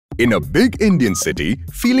In a big Indian city,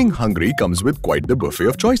 feeling hungry comes with quite the buffet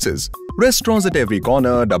of choices. Restaurants at every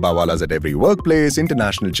corner, dabbawalas at every workplace,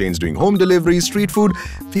 international chains doing home delivery, street food,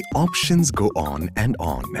 the options go on and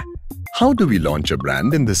on. How do we launch a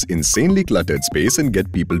brand in this insanely cluttered space and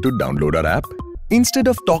get people to download our app? Instead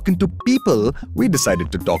of talking to people, we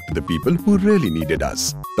decided to talk to the people who really needed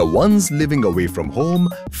us. The ones living away from home,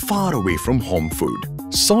 far away from home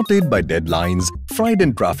food. Sorted by deadlines, fried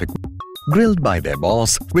in traffic, grilled by their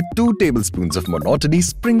boss with 2 tablespoons of monotony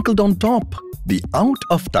sprinkled on top. The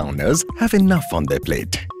out-of-towners have enough on their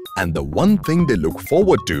plate. And the one thing they look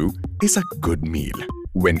forward to is a good meal.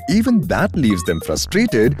 When even that leaves them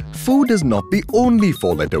frustrated, food is not the only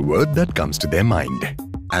 4-letter word that comes to their mind.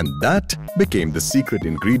 And that became the secret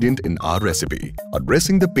ingredient in our recipe,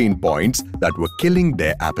 addressing the pain points that were killing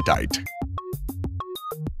their appetite.